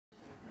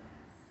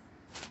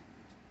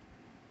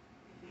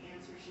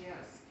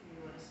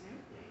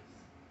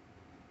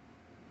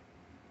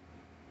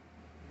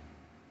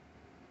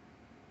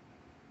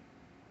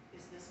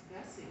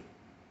Bessie?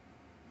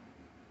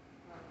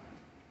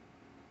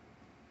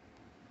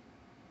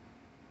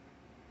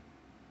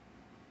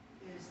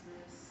 Is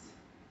this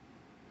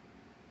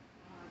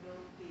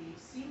the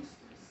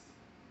seamstress?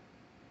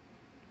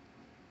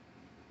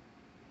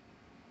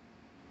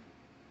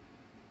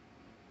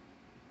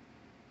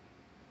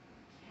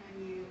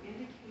 Can you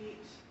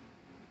indicate,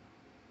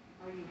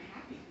 are you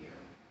happy here?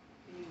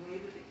 Can you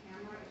wave at the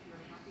camera if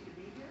you're happy to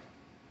be here?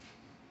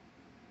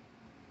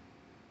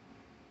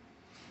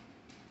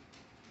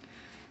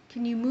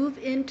 Can you move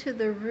into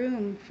the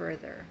room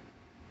further?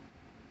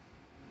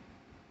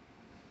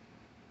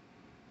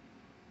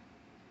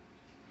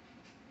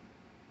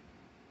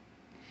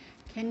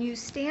 Can you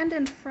stand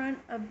in front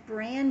of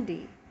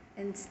Brandy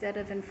instead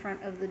of in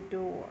front of the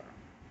door?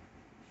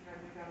 Should I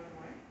move out of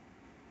the way?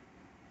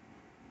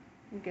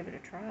 We'll give it a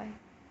try. I'm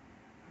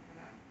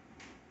gonna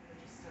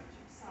just step to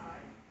the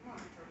side. Come on,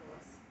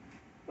 Patroclus.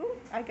 Ooh,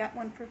 I got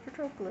one for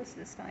Patroclus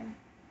this time.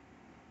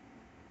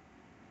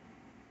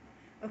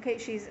 Okay,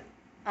 she's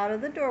out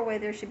of the doorway.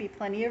 There should be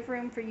plenty of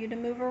room for you to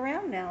move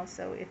around now.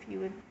 So if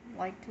you would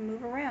like to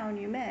move around,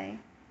 you may.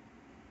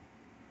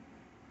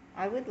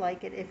 I would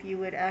like it if you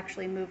would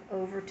actually move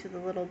over to the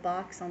little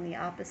box on the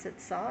opposite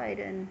side,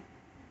 and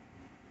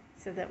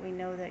so that we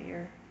know that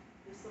you're.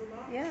 This little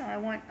box? Yeah, I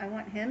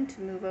want him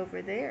to move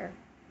over there.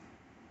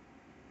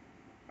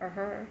 Or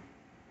her.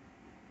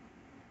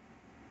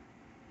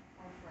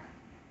 Our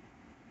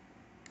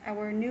friend.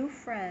 Our new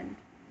friend.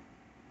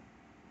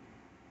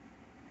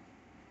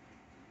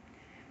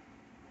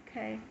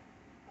 Okay.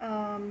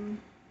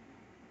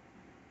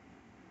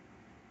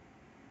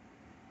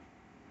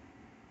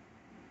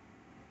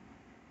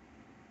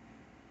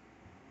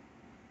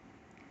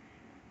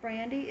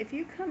 Brandy, if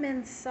you come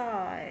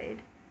inside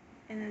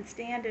and then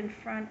stand in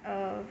front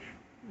of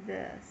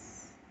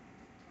this.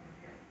 Over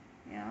here.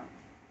 Yeah.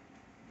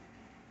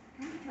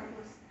 Come on,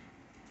 Patroclus.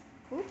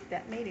 Oop,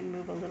 that made him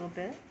move a little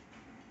bit.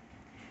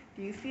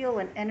 Do you feel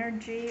an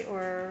energy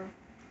or...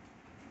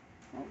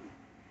 Oh,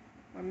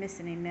 we're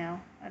missing him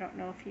now. I don't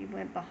know if he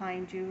went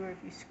behind you or if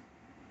you...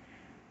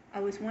 I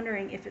was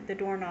wondering if the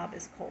doorknob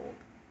is cold.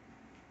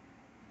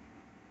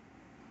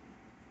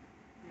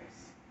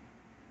 Yes.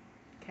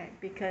 Okay,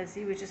 because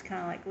he was just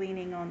kind of like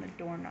leaning on the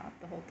doorknob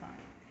the whole time.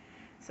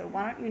 So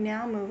why don't you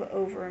now move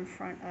over in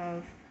front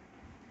of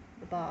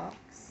the box.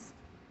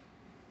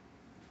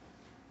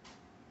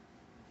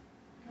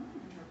 Come on,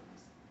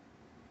 Patroclus.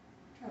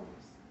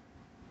 Patroclus.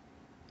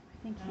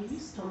 I think Now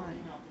he's still fine.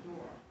 looking out the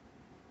door.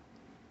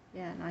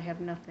 Yeah, and I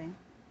have nothing.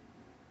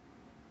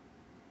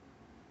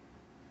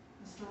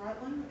 Mr.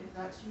 Rutland, if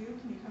that's you,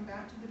 can you come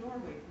back to the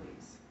doorway,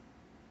 please?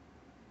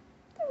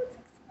 That was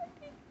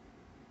exciting.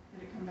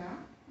 Did it come back?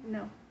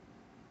 No,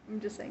 I'm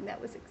just saying that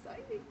was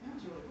exciting. That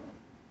was really good.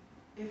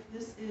 If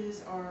this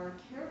is our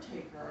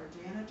caretaker, our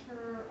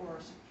janitor, or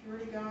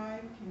security guy,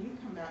 can you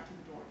come back to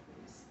the door,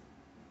 please?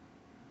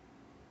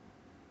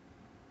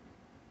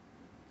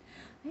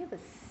 I have a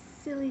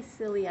silly,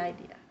 silly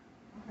idea.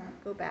 Okay.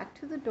 Go back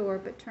to the door,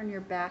 but turn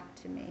your back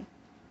to me.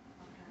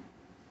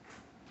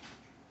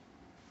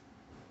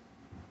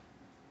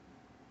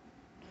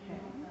 Okay.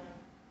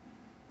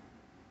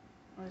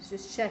 I was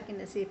just checking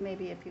to see if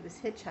maybe if he was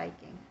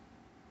hitchhiking.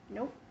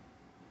 Nope.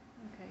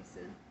 Okay,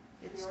 so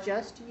it's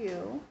just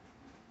you.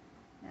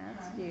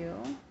 That's Okay. you.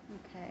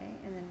 Okay,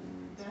 and then...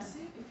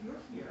 Bessie, if you're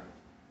here,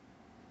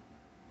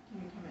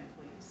 can you come in,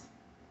 please?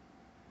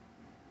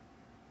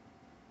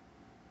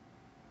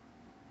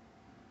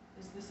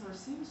 Is this our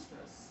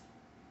seamstress?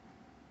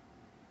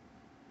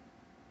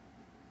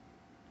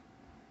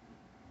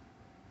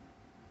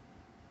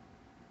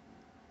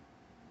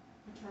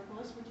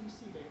 Patroclus, what do you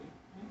see, baby?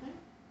 Anything?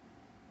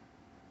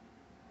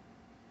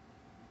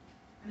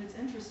 And it's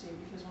interesting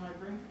because when I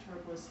bring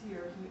Patroclus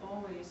here, he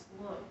always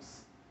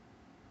looks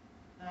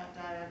that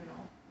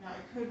diagonal. Now,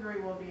 it could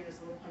very well be in his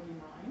little puggy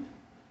mind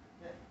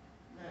that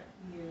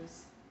he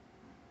is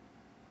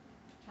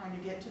trying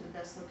to get to the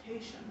best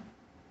location.